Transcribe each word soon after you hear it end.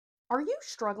Are you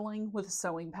struggling with a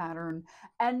sewing pattern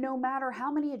and no matter how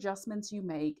many adjustments you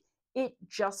make, it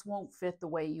just won't fit the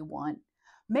way you want?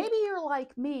 Maybe you're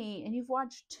like me and you've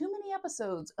watched too many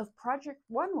episodes of Project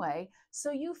Runway,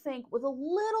 so you think with a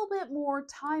little bit more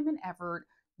time and effort,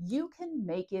 you can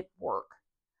make it work.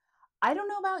 I don't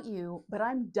know about you, but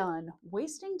I'm done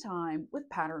wasting time with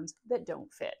patterns that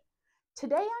don't fit.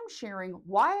 Today, I'm sharing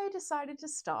why I decided to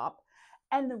stop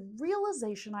and the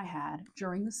realization I had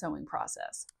during the sewing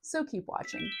process. So keep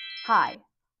watching. Hi,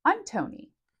 I'm Tony,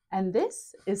 and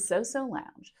this is So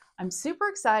Lounge. I'm super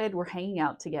excited we're hanging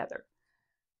out together.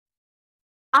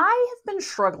 I have been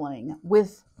struggling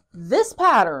with this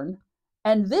pattern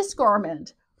and this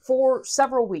garment for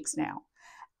several weeks now,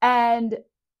 and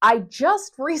I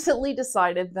just recently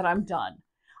decided that I'm done.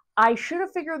 I should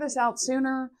have figured this out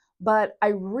sooner, but I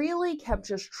really kept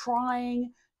just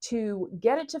trying to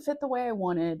get it to fit the way I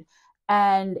wanted,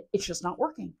 and it's just not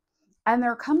working. And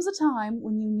there comes a time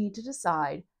when you need to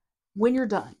decide when you're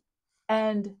done.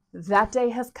 And that day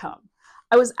has come.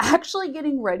 I was actually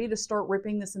getting ready to start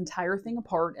ripping this entire thing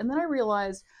apart, and then I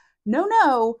realized,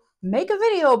 no, make a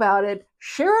video about it,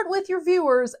 share it with your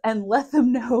viewers, and let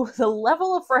them know the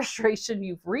level of frustration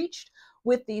you've reached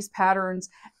with these patterns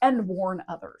and warn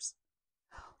others.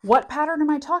 What pattern am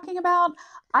I talking about?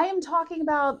 I am talking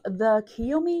about the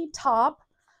Kiyomi top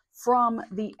from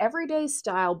the Everyday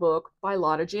Style book by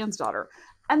Lotta Jansdottir.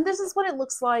 And this is what it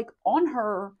looks like on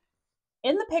her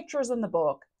in the pictures in the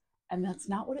book, and that's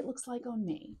not what it looks like on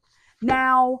me.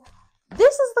 Now,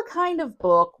 this is the kind of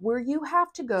book where you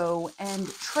have to go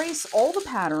and trace all the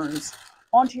patterns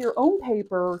onto your own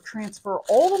paper, transfer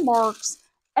all the marks,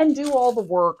 and do all the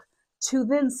work to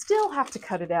then still have to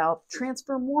cut it out,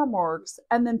 transfer more marks,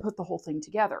 and then put the whole thing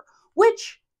together,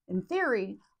 which, in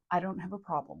theory, I don't have a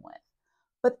problem with.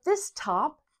 But this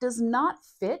top does not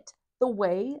fit the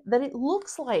way that it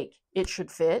looks like it should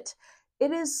fit.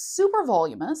 It is super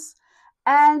voluminous,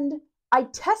 and I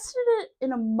tested it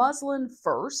in a muslin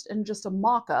first and just a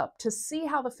mock-up to see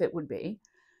how the fit would be.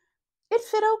 It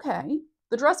fit okay.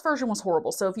 The dress version was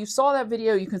horrible, so if you saw that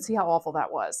video, you can see how awful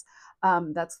that was.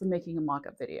 That's the making a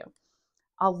mock-up video.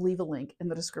 I'll leave a link in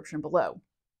the description below.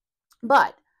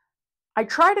 But I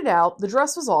tried it out. The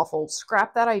dress was awful.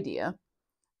 Scrapped that idea.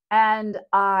 And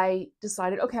I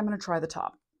decided, okay, I'm going to try the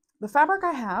top. The fabric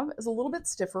I have is a little bit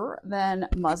stiffer than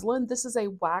muslin. This is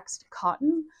a waxed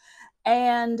cotton.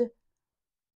 And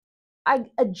I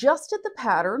adjusted the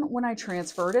pattern when I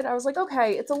transferred it. I was like,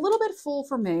 okay, it's a little bit full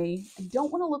for me. I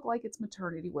don't want to look like it's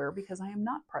maternity wear because I am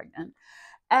not pregnant.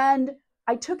 And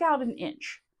I took out 1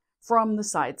 inch from the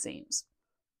side seams.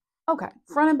 Okay,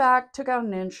 front and back, took out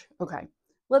 1 inch. Okay,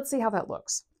 let's see how that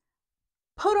looks.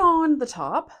 Put on the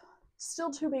top,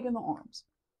 still too big in the arms.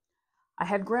 I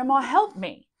had Grandma help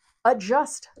me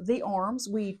adjust the arms.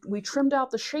 We trimmed out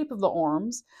the shape of the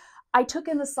arms. I took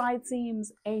in the side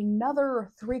seams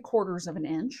another 3/4 of an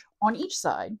inch on each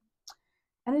side,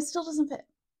 and it still doesn't fit.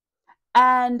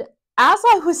 And as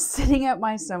I was sitting at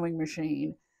my sewing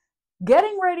machine,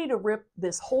 getting ready to rip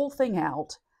this whole thing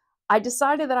out, I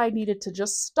decided that I needed to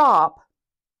just stop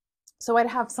so I'd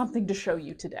have something to show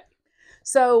you today.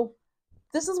 So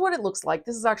this is what it looks like.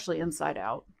 This is actually inside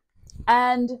out.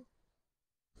 And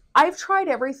I've tried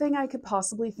everything I could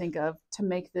possibly think of to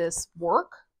make this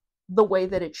work the way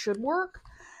that it should work.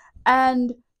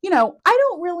 And, I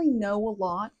don't really know a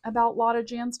lot about Lotta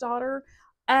Jansdottir,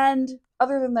 and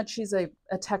other than that she's a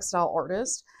textile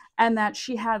artist and that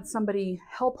she had somebody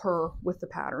help her with the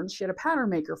patterns. She had a pattern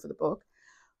maker for the book.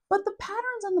 But the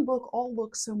patterns in the book all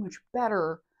look so much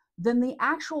better than the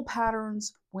actual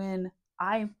patterns when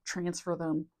I transfer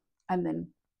them and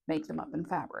then make them up in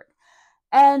fabric.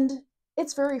 And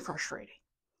it's very frustrating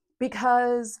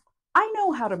because I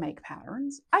know how to make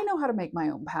patterns. I know how to make my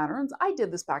own patterns. I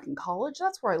did this back in college.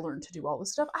 That's where I learned to do all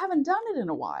this stuff. I haven't done it in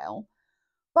a while.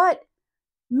 But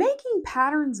making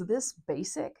patterns this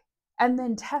basic and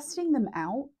then testing them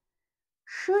out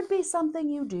should be something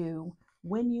you do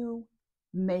when you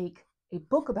make a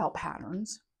book about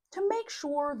patterns to make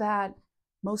sure that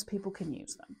most people can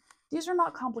use them. These are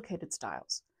not complicated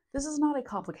styles. This is not a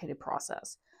complicated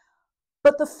process,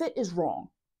 but the fit is wrong.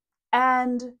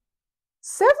 And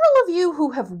several of you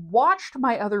who have watched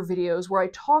my other videos where I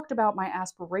talked about my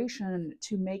aspiration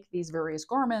to make these various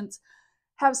garments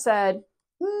have said,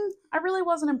 I really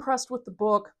wasn't impressed with the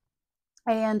book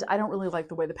and I don't really like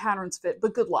the way the patterns fit,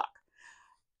 but good luck.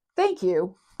 Thank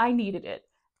you. I needed it.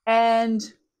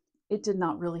 And it did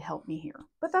not really help me here,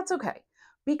 but that's okay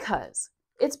because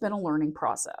it's been a learning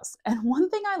process. And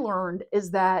one thing I learned is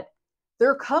that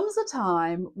there comes a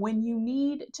time when you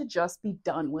need to just be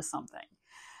done with something.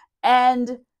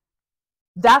 And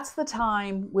That's the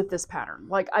time with this pattern.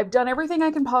 Like, I've done everything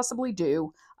I can possibly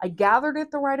do. I gathered it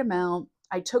the right amount.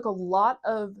 I took a lot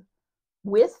of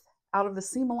width out of the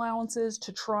seam allowances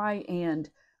to try and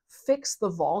fix the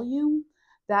volume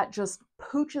that just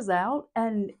pooches out.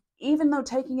 And even though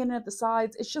taking it in at the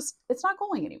sides, it's not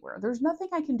going anywhere. There's nothing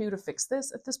I can do to fix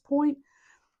this at this point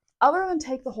other than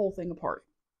take the whole thing apart.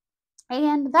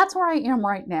 And that's where I am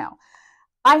right now.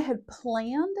 I had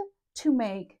planned to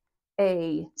make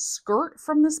a skirt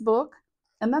from this book,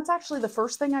 and that's actually the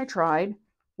first thing I tried,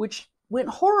 which went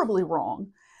horribly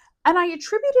wrong. And I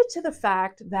attribute it to the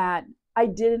fact that I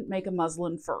didn't make a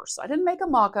muslin first. I didn't make a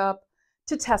mock-up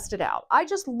to test it out. I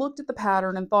just looked at the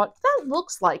pattern and thought, that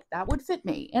looks like that would fit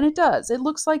me. And it does. It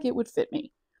looks like it would fit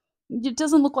me. It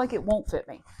doesn't look like it won't fit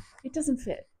me. It doesn't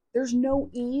fit. There's no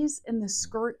ease in the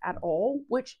skirt at all,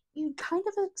 which you'd kind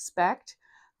of expect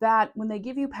that when they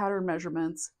give you pattern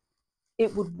measurements,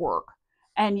 it would work.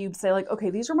 And you'd say like, okay,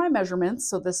 these are my measurements,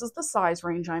 so this is the size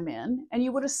range I'm in. And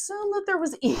you would assume that there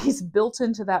was ease built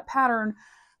into that pattern,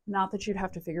 not that you'd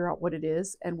have to figure out what it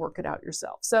is and work it out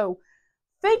yourself. So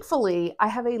thankfully, I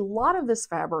have a lot of this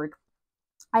fabric.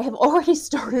 I have already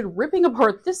started ripping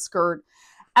apart this skirt,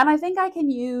 and I think I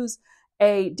can use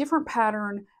a different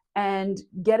pattern and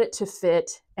get it to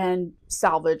fit and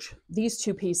salvage these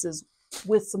two pieces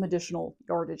with some additional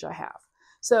yardage I have.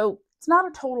 So it's not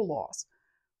a total loss.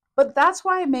 But that's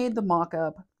why I made the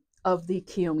mock-up of the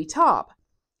Kiyomi top.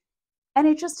 And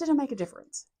it just didn't make a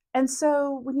difference. And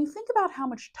so when you think about how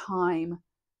much time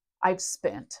I've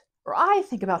spent, or I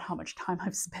think about how much time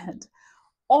I've spent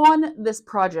on this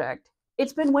project,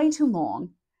 it's been way too long.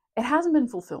 It hasn't been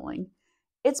fulfilling.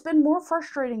 It's been more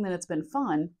frustrating than it's been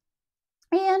fun.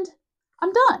 And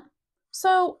I'm done.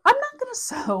 So I'm not going to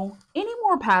sew any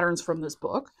more patterns from this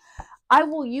book. I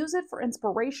will use it for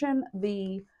inspiration.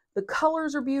 The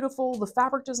colors are beautiful. The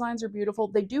fabric designs are beautiful.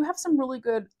 They do have some really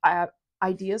good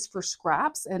ideas for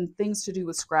scraps and things to do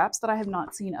with scraps that I have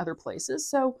not seen other places.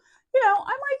 So, I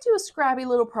might do a scrappy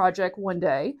little project one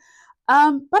day. But I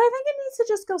think it needs to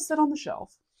just go sit on the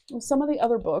shelf with some of the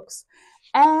other books.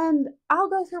 And I'll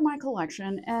go through my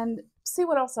collection and see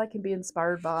what else I can be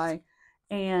inspired by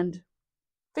and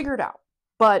figure it out.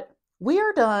 But we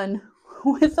are done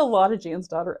with a lot of Jan's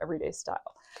Daughter Everyday Style.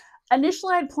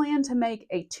 Initially, I'd planned to make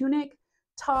a tunic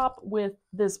top with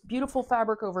this beautiful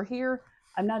fabric over here.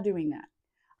 I'm not doing that.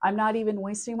 I'm not even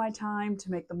wasting my time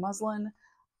to make the muslin.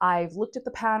 I've looked at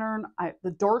the pattern.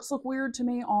 The darts look weird to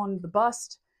me on the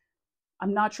bust.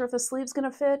 I'm not sure if the sleeve's going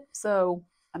to fit, so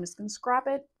I'm just going to scrap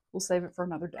it. We'll save it for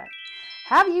another day.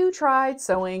 Have you tried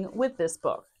sewing with this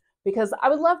book? Because I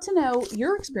would love to know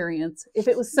your experience, if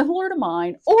it was similar to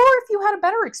mine, or if you had a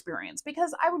better experience,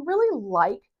 because I would really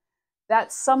like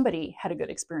that somebody had a good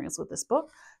experience with this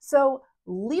book. So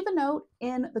leave a note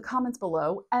in the comments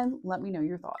below and let me know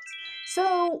your thoughts.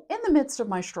 So in the midst of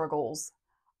my struggles,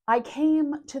 I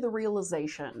came to the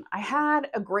realization, I had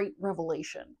a great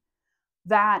revelation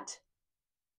that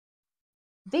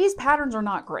these patterns are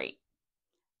not great.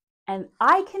 And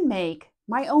I can make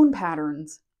my own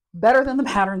patterns better than the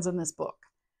patterns in this book.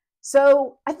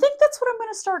 So I think that's what I'm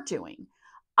going to start doing.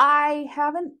 I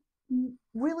haven't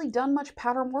really done much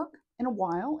pattern work in a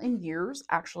while, in years,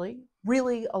 actually,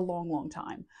 really a long, long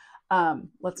time.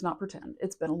 Let's not pretend,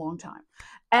 it's been a long time.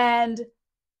 And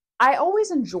I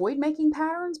always enjoyed making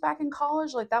patterns back in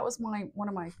college. Like that was one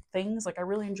of my things. Like I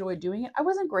really enjoyed doing it. I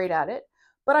wasn't great at it,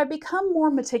 but I've become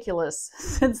more meticulous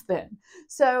since then.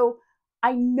 So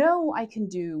I know I can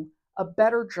do a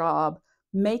better job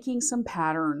making some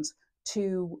patterns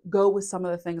to go with some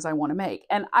of the things I want to make.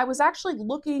 And I was actually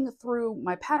looking through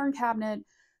my pattern cabinet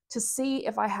to see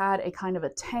if I had a kind of a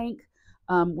tank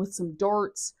with some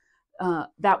darts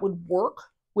that would work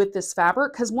with this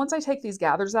fabric. Because once I take these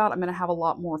gathers out, I'm going to have a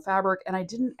lot more fabric. And I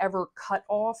didn't ever cut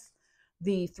off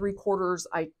the 3/4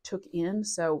 I took in.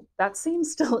 So that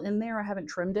seam's still in there. I haven't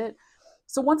trimmed it.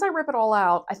 So once I rip it all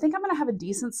out, I think I'm going to have a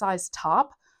decent sized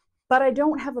top, but I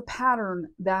don't have a pattern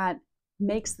that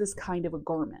makes this kind of a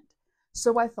garment.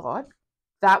 So I thought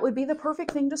that would be the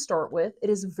perfect thing to start with. It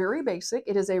is very basic.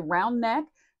 It is a round neck,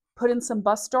 put in some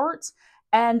bust darts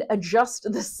and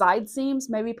adjust the side seams,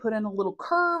 maybe put in a little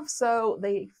curve so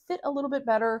they fit a little bit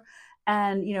better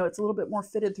and it's a little bit more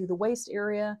fitted through the waist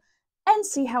area, and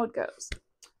see how it goes.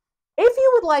 If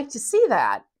you would like to see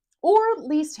that, or at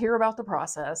least hear about the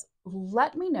process,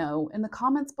 let me know in the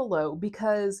comments below,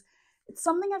 because it's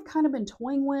something I've kind of been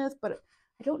toying with, but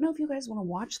I don't know if you guys want to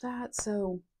watch that,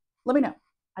 so let me know.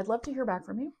 I'd love to hear back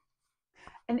from you.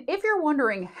 And if you're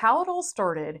wondering how it all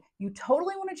started, you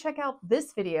totally want to check out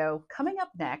this video coming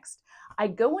up next. I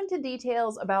go into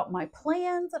details about my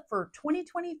plans for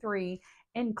 2023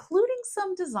 including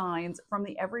some designs from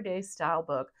the Everyday Style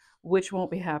book, which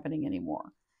won't be happening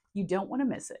anymore. You don't want to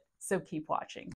miss it, so keep watching.